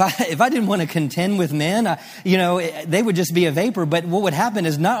 If I didn't want to contend with men, they would just be a vapor. But what would happen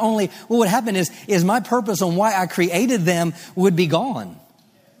is is my purpose on why I created them would be gone.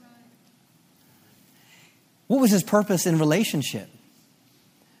 What was His purpose in relationship?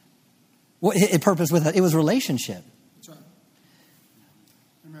 What His purpose with it was relationship.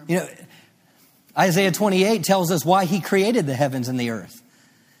 You know, Isaiah 28 tells us why he created the heavens and the earth.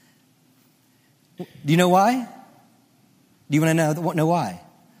 Do you know why? Do you want to know why?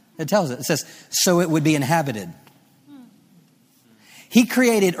 It tells it. It says, so it would be inhabited. He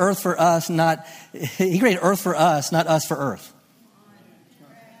created earth for us, not us for earth.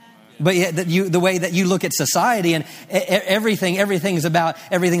 But yet, the way that you look at society and everything's about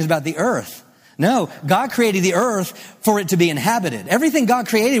the earth. No, God created the earth for it to be inhabited. Everything God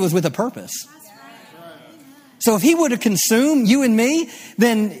created was with a purpose. So if he would have consumed you and me,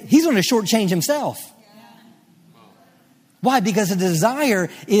 then he's going to shortchange himself. Why? Because the desire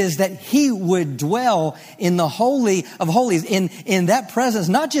is that he would dwell in the Holy of Holies, in that presence,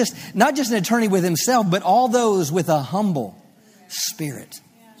 not just an eternity with himself, but all those with a humble spirit.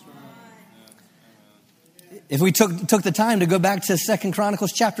 If we took the time to go back to 2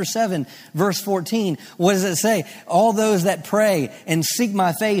 Chronicles chapter 7, verse 14, what does it say? All those that pray and seek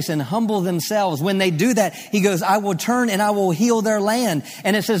my face and humble themselves, when they do that, he goes, I will turn and I will heal their land.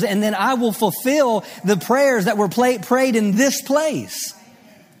 And it says, and then I will fulfill the prayers that were prayed in this place.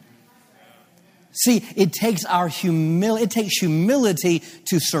 See, it takes humility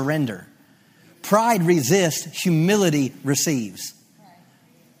to surrender. Pride resists, humility receives.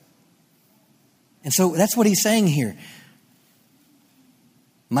 And so that's what he's saying here.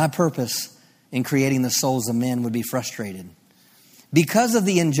 My purpose in creating the souls of men would be frustrated. Because of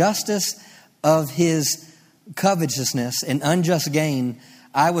the injustice of his covetousness and unjust gain,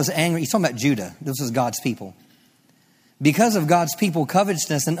 I was angry. He's talking about Judah. This was God's people. Because of God's people,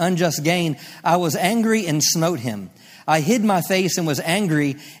 covetousness and unjust gain, I was angry and smote him. I hid my face and was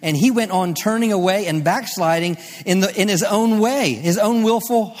angry, and he went on turning away and backsliding in his own way, his own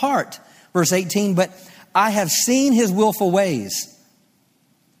willful heart. Verse 18, but I have seen his willful ways,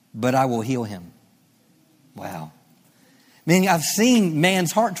 but I will heal him. Wow. Meaning I've seen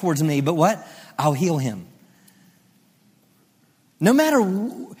man's heart towards me, but what? I'll heal him. No matter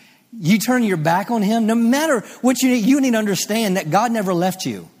you turn your back on him, no matter what you need to understand that God never left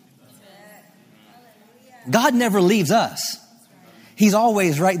you. God never leaves us. He's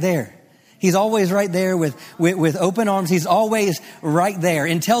always right there. He's always right there with open arms. He's always right there.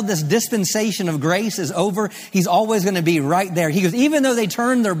 Until this dispensation of grace is over, he's always going to be right there. He goes, even though they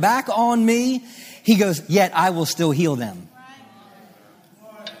turn their back on me, he goes, yet I will still heal them.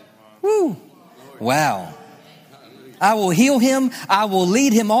 Woo. Wow. I will heal him. I will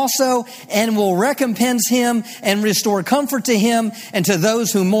lead him also, and will recompense him and restore comfort to him and to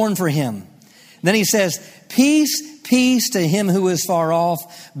those who mourn for him. Then he says, peace to him who is far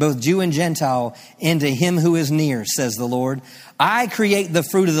off, both Jew and Gentile, and to him who is near, says the Lord. I create the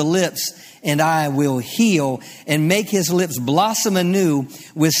fruit of the lips, and I will heal and make his lips blossom anew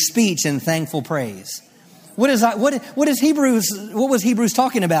with speech and thankful praise. What was Hebrews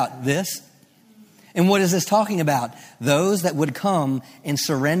talking about? This. And what is this talking about? Those that would come and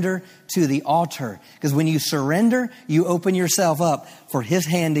surrender to the altar. Because when you surrender, you open yourself up for his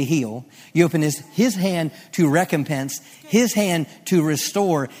hand to heal. You open his hand to recompense, his hand to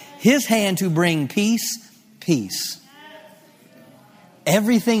restore, his hand to bring peace.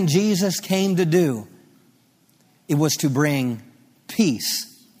 Everything Jesus came to do, it was to bring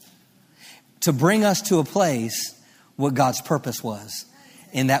peace. To bring us to a place what God's purpose was.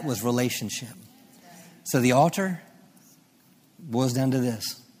 And that was relationship. So the altar boils down to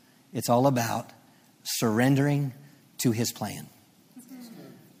this. It's all about surrendering to his plan.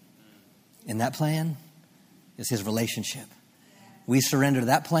 And that plan is his relationship. We surrender to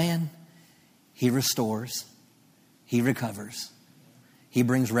that plan. He restores. He recovers. He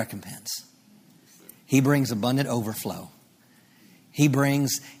brings recompense. He brings abundant overflow. He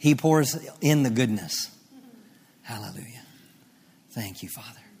pours in the goodness. Hallelujah. Thank you,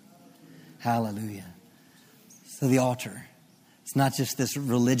 Father. Hallelujah. So the altar, it's not just this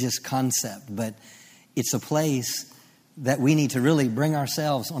religious concept, but it's a place that we need to really bring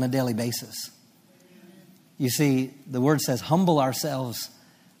ourselves on a daily basis. You see, the word says, humble ourselves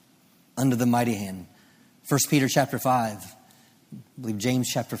under the mighty hand. 1 Peter chapter 5, I believe James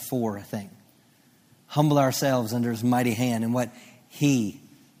chapter 4, I think. Humble ourselves under his mighty hand, and what? He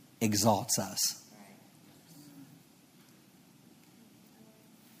exalts us.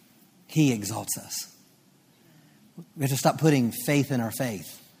 He exalts us. We have to stop putting faith in our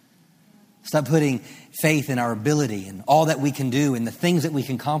faith. Stop putting faith in our ability and all that we can do and the things that we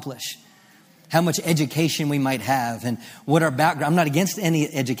can accomplish. How much education we might have and what our background. I'm not against any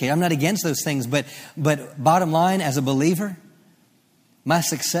education. I'm not against those things. But bottom line, as a believer, my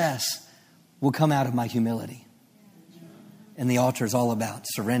success will come out of my humility. And the altar is all about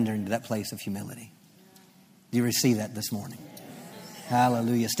surrendering to that place of humility. Do you receive that this morning?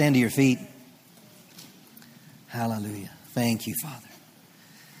 Hallelujah. Stand to your feet. Hallelujah. Thank you, Father.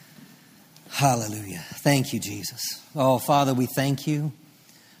 Hallelujah. Thank you, Jesus. Oh, Father, we thank you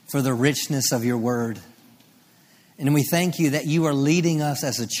for the richness of your word. And we thank you that you are leading us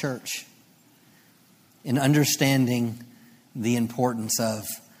as a church in understanding the importance of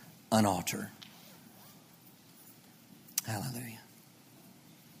an altar. Hallelujah.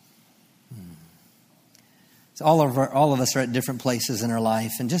 So all of us are at different places in our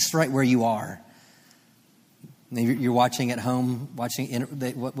life, and just right where you are. Maybe you're watching at home, watching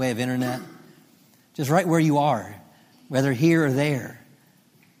what way of internet. Just right where you are, whether here or there.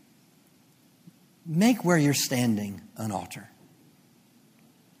 Make where you're standing an altar.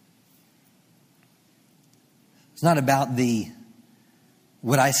 It's not about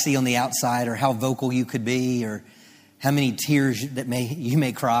what I see on the outside, or how vocal you could be, or how many tears that you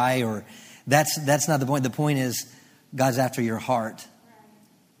may cry, or that's not the point. The point is God's after your heart.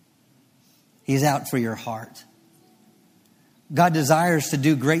 He's out for your heart. God desires to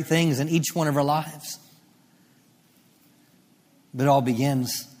do great things in each one of our lives. But it all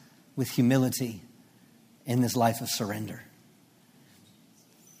begins with humility in this life of surrender.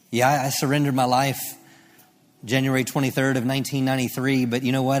 Yeah, I surrendered my life January 23rd of 1993, but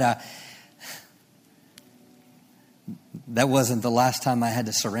you know what? That wasn't the last time I had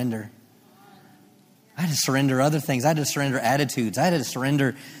to surrender. I had to surrender other things. I had to surrender attitudes. I had to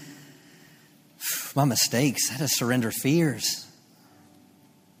surrender my mistakes. I had to surrender fears.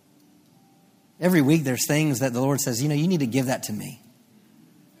 Every week there's things that the Lord says, you need to give that to me.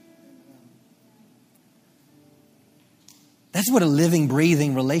 That's what a living,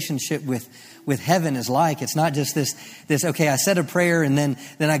 breathing relationship with heaven is like. It's not just this, okay, I said a prayer and then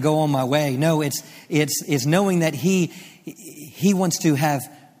I go on my way. No, it's knowing that He wants to have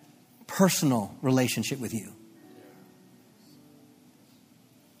personal relationship with you.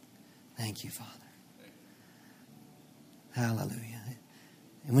 Thank you, Father. Hallelujah.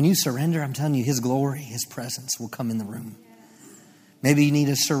 And when you surrender, I'm telling you, His glory, His presence will come in the room. Maybe you need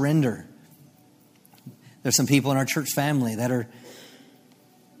to surrender. There's some people in our church family that are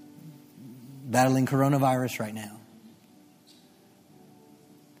battling coronavirus right now.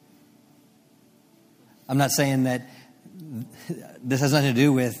 I'm not saying that this has nothing to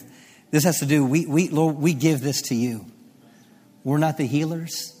do with, this has to do, Lord, we give this to you. We're not the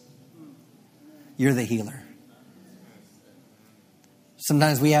healers. You're the healer.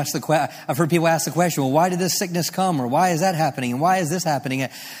 Sometimes we ask I've heard people ask the question, well, why did this sickness come? Or why is that happening? And why is this happening?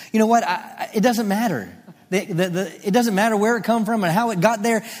 You know what? It doesn't matter. It doesn't matter where it come from and how it got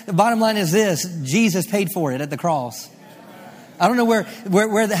there. The bottom line is this: Jesus paid for it at the cross. I don't know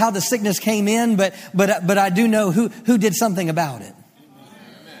how the sickness came in, but I do know who did something about it.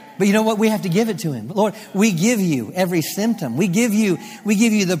 But you know what? We have to give it to Him. Lord, we give you every symptom. We give you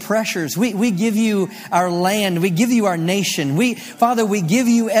the pressures. We give you our land. We give you our nation. Father, we give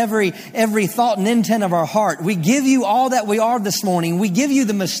you every thought and intent of our heart. We give you all that we are this morning. We give you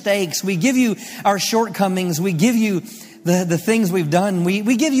the mistakes. We give you our shortcomings. We give you the things we've done.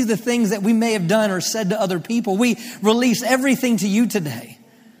 We give you the things that we may have done or said to other people. We release everything to you today.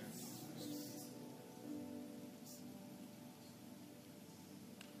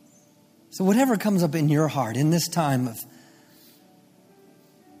 So whatever comes up in your heart in this time of,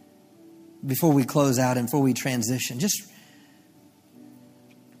 before we close out and before we transition, just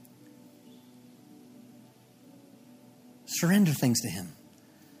surrender things to Him.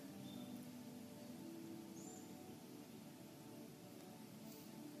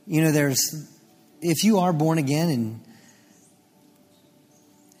 If you are born again and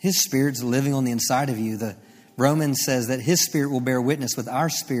His Spirit's living on the inside of you, the Romans says that His Spirit will bear witness with our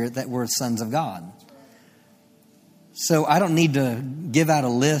spirit that we're sons of God. So I don't need to give out a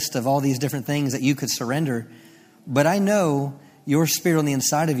list of all these different things that you could surrender, but I know your spirit on the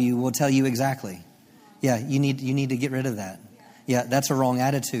inside of you will tell you exactly. Yeah, you need to get rid of that. Yeah, that's a wrong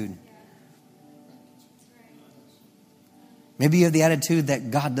attitude. Maybe you have the attitude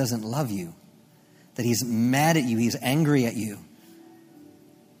that God doesn't love you, that He's mad at you, He's angry at you.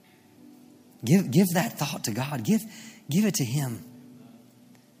 Give that thought to God. Give it to Him.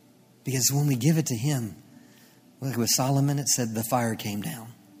 Because when we give it to Him, like with Solomon, it said the fire came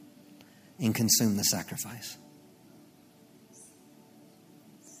down and consumed the sacrifice.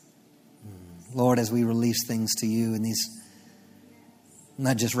 Lord, as we release things to you in these,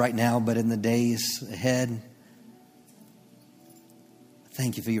 not just right now, but in the days ahead,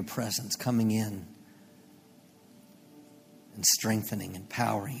 thank you for your presence coming in and strengthening,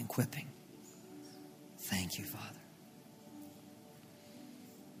 empowering, equipping. Thank you, Father.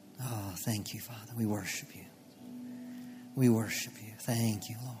 Oh, thank you, Father. We worship you. We worship you. Thank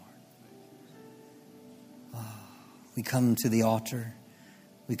you, Lord. Oh, we come to the altar.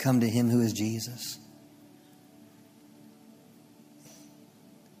 We come to him who is Jesus.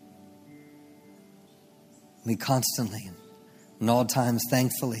 We constantly, and all times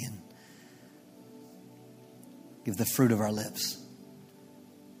thankfully, and give the fruit of our lips.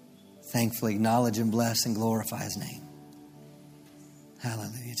 Thankfully acknowledge and bless and glorify his name.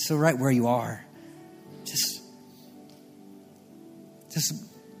 Hallelujah. So right where you are, just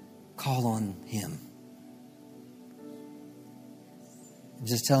call on him. And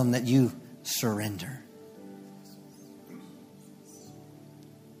just tell him that you surrender.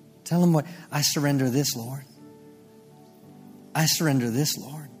 Tell him what, I surrender this, Lord. I surrender this,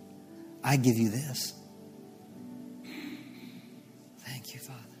 Lord. I give you this. Thank you,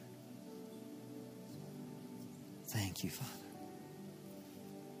 Father. Thank you, Father.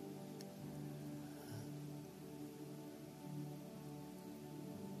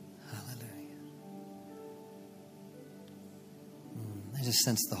 Hallelujah. I just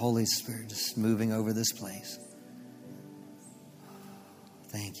sense the Holy Spirit just moving over this place.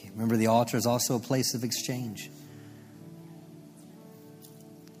 Thank you. Remember, the altar is also a place of exchange.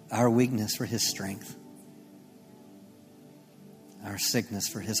 Our weakness for his strength. Our sickness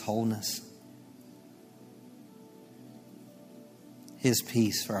for his wholeness. His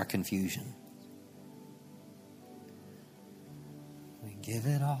peace for our confusion. We give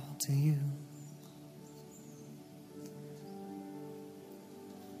it all to you.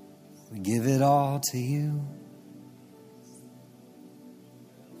 We give it all to you.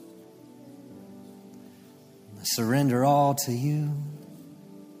 I surrender all to you.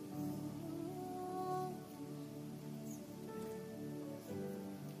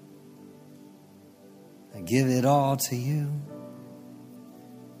 I give it all to you.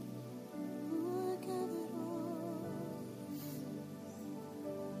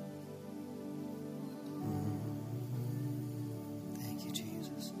 Thank you,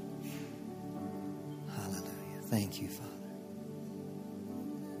 Jesus. Hallelujah. Thank you, Father.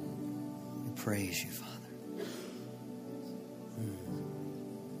 We praise you, Father.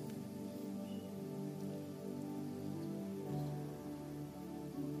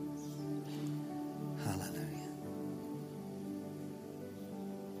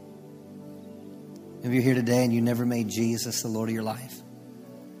 Maybe you're here today and you never made Jesus the Lord of your life.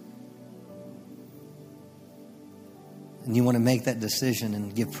 And you want to make that decision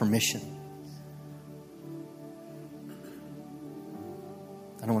and give permission.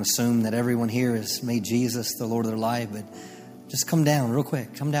 I don't want to assume that everyone here has made Jesus the Lord of their life, but just come down real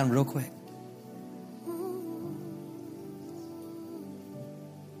quick. Come down real quick.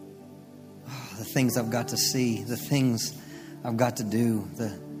 Oh, the things I've got to see, the things I've got to do,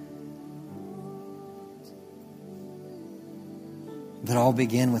 but all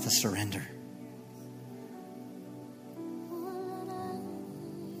begin with a surrender.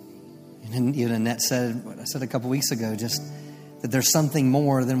 And even Annette said what I said a couple weeks ago, just that there's something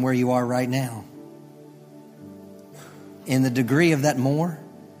more than where you are right now. In the degree of that more,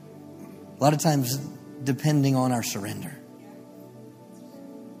 a lot of times depending on our surrender.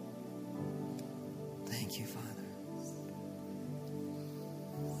 Thank you, Father.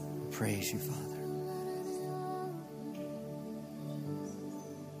 Praise you, Father.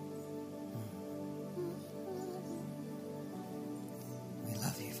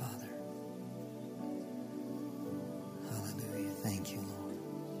 Thank you, Lord.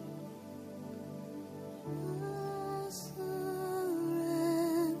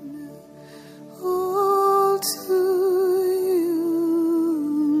 All to you,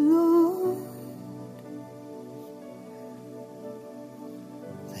 Lord.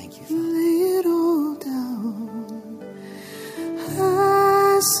 Thank you, Father. Lay it all down.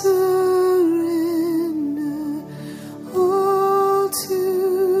 I surrender all to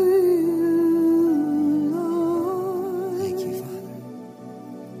you, Lord. Thank you, Father.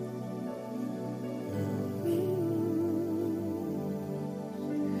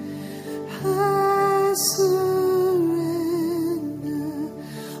 I surrender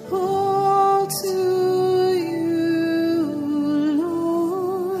all to you,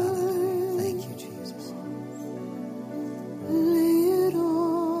 Lord. Thank you, Jesus. Lay it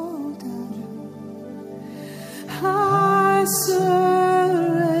all down. I surrender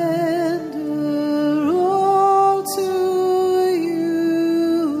all to you,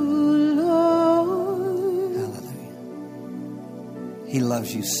 Lord. Hallelujah. He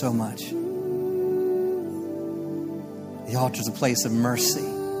loves you so much. The altar is a place of mercy.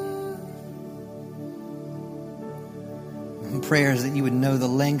 And prayer is that you would know the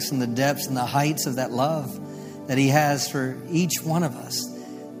lengths and the depths and the heights of that love that He has for each one of us,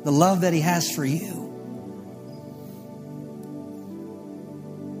 the love that He has for you.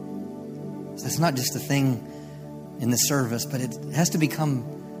 So it's not just a thing in the service, but it has to become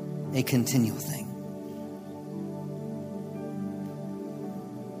a continual thing.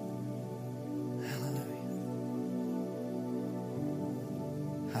 Hallelujah.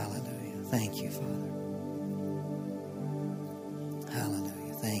 Hallelujah. Thank you, Father.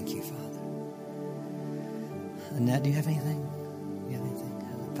 Hallelujah. Thank you, Father. Annette, do you have anything? Do you have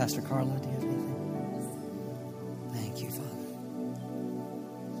anything? Pastor Carla, do you have anything? Thank you, Father.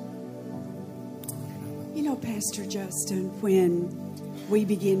 You know, Pastor Justin, when we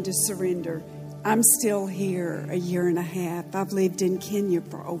begin to surrender, I'm still here a year and a half. I've lived in Kenya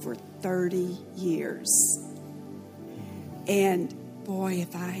for over 30 years. And boy,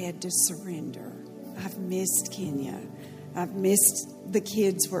 if I had to surrender, I've missed Kenya. I've missed the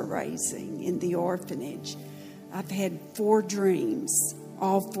kids we're raising in the orphanage. I've had 4 dreams.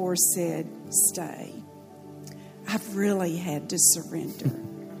 All 4 said, stay. I've really had to surrender.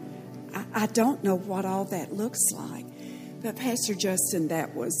 I don't know what all that looks like. But Pastor Justin,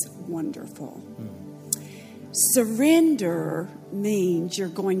 that was wonderful. Surrender means you're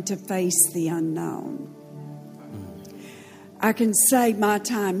going to face the unknown. I can say my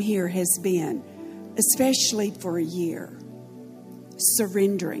time here has been, especially for a year,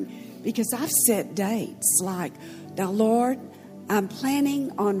 surrendering. Because I've set dates like, now Lord, I'm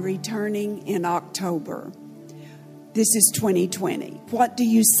planning on returning in October. This is 2020. What do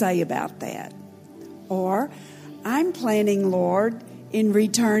you say about that? Or, I'm planning, Lord, in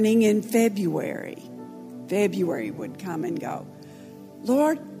returning in February. February would come and go.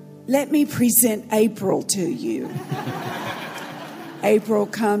 Lord, let me present April to you. April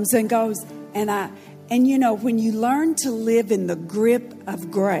comes and goes. And you know, when you learn to live in the grip of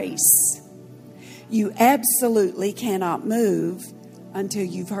grace, you absolutely cannot move until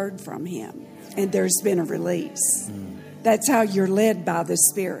you've heard from Him. And there's been a release. That's how you're led by the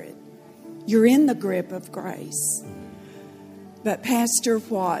Spirit. You're in the grip of grace. But Pastor,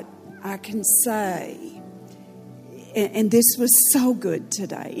 what I can say, and this was so good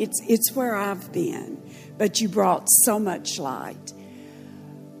today, it's where I've been, but you brought so much light,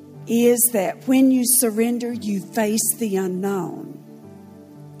 is that when you surrender, you face the unknown.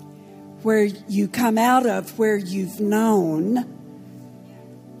 Where you come out of where you've known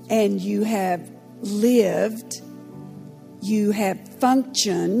and you have lived, you have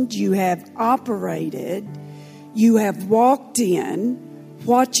functioned, you have operated, you have walked in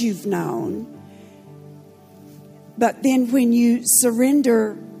what you've known. But then when you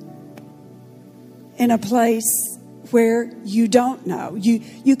surrender in a place where you don't know,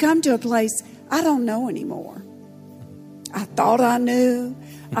 you come to a place, I don't know anymore. I thought I knew.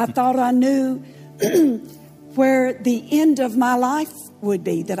 I thought I knew where the end of my life would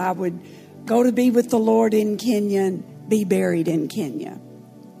be, that I would go to be with the Lord in Kenya and be buried in Kenya.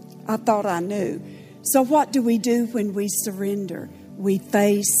 I thought I knew. So what do we do when we surrender? We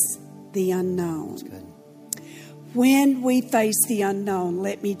face the unknown. That's good. When we face the unknown,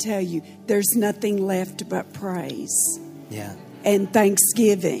 let me tell you, there's nothing left but praise. Yeah. And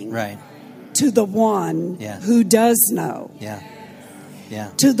thanksgiving. Right. To the one who does know. Yeah.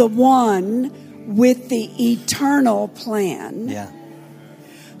 Yeah. To the one with the eternal plan. Yeah.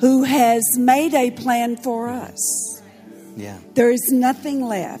 Who has made a plan for us. Yeah. There is nothing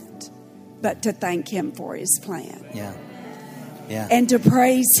left but to thank Him for His plan. Yeah. Yeah. And to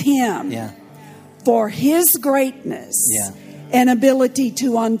praise Him for His greatness and ability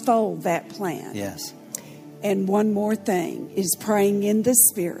to unfold that plan. Yes. And one more thing is praying in the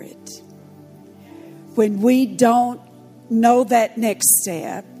Spirit. When we don't know that next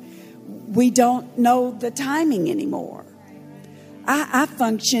step, we don't know the timing anymore. I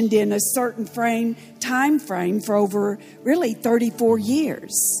functioned in a certain time frame for over really 34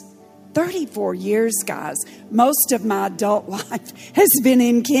 years. 34 years, guys. Most of my adult life has been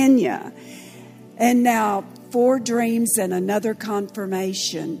in Kenya. And now 4 dreams and another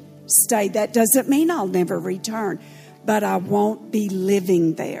confirmation stay. That doesn't mean I'll never return, but I won't be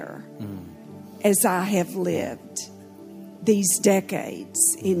living there as I have lived these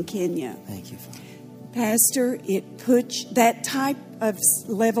decades in Kenya. Thank you, Father. Pastor, it puts that type of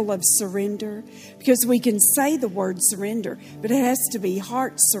level of surrender, because we can say the word surrender, but it has to be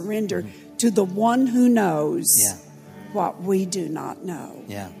heart surrender to the one who knows what we do not know.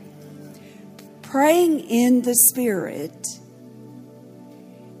 Yeah. Praying in the Spirit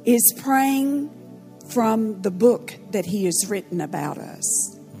is praying from the book that He has written about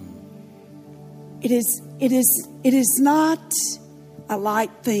us. It is not a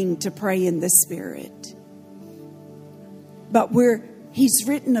light thing to pray in the Spirit. But He's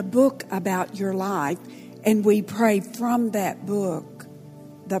written a book about your life, and we pray from that book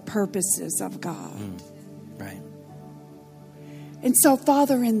the purposes of God. Right. And so,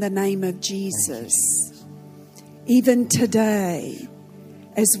 Father, in the name of Jesus, even today,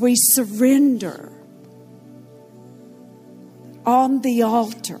 as we surrender on the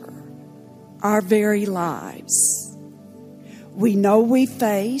altar our very lives, we know we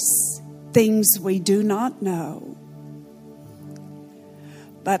face things we do not know,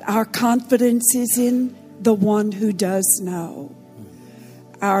 but our confidence is in the one who does know.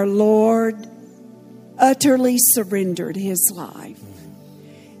 Our Lord utterly surrendered his life,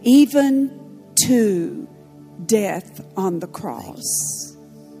 even to death on the cross.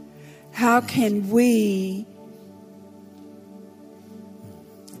 How can we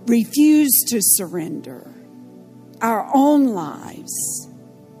refuse to surrender our own lives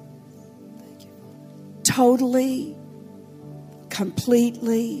totally,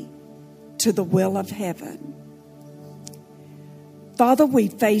 completely to the will of heaven? Father, we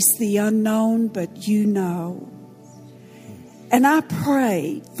face the unknown, but you know. And I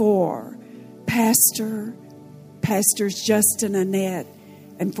pray for Pastors Justin and Annette,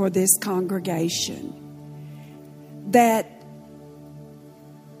 and for this congregation, that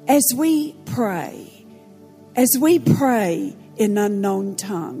as we pray in unknown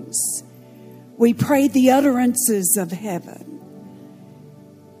tongues, we pray the utterances of heaven,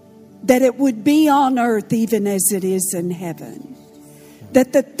 that it would be on earth even as it is in heaven,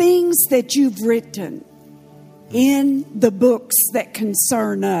 that the things that you've written in the books that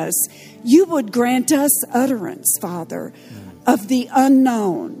concern us, you would grant us utterance, Father, of the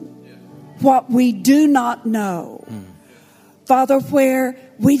unknown, what we do not know. Father, where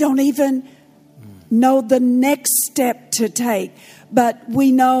we don't even know the next step to take, but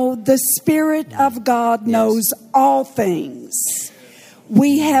we know the Spirit of God knows all things.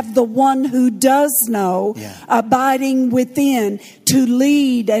 We have the one who does know abiding within to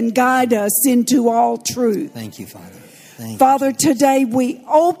lead and guide us into all truth. Thank you, Father. Father, today we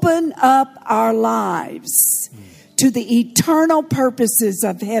open up our lives to the eternal purposes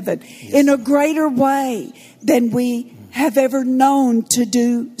of heaven in a greater way than we have ever known to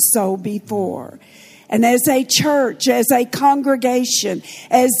do so before. And as a church, as a congregation,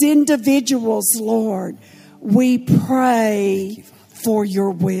 as individuals, Lord, we pray for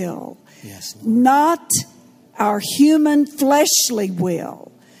your will. Yes, Lord. Not our human fleshly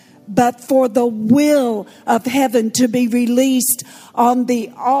will, but for the will of heaven to be released on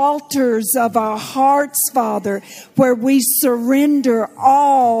the altars of our hearts, Father, where we surrender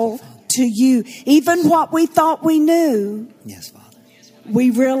all to you. Even what we thought we knew, Yes, Father. we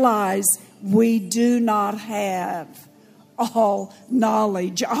realize we do not have all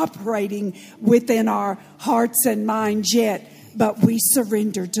knowledge operating within our hearts and minds yet, but we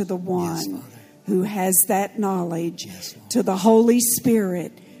surrender to the one who has that knowledge, to the Holy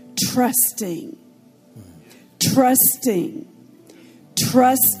Spirit, trusting.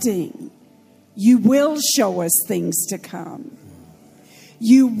 You will show us things to come.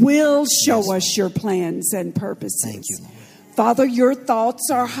 You will show us your plans and purposes. Thank you, Lord. Father, your thoughts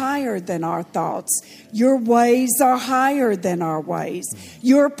are higher than our thoughts. Your ways are higher than our ways.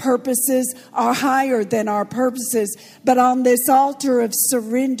 Your purposes are higher than our purposes. But on this altar of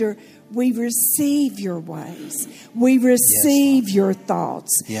surrender, we receive your ways. We receive your thoughts.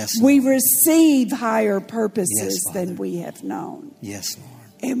 Yes, we receive higher purposes Yes, than we have known. Yes, Lord.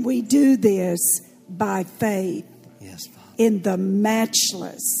 And we do this by faith Yes, Father. in the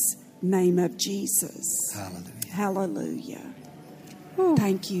matchless name of Jesus. Hallelujah. Hallelujah.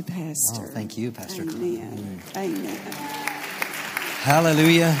 Thank you, Pastor. Oh, thank you, Pastor. Amen. Amen.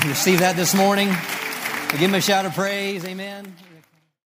 Hallelujah. You receive that this morning? Give him a shout of praise. Amen.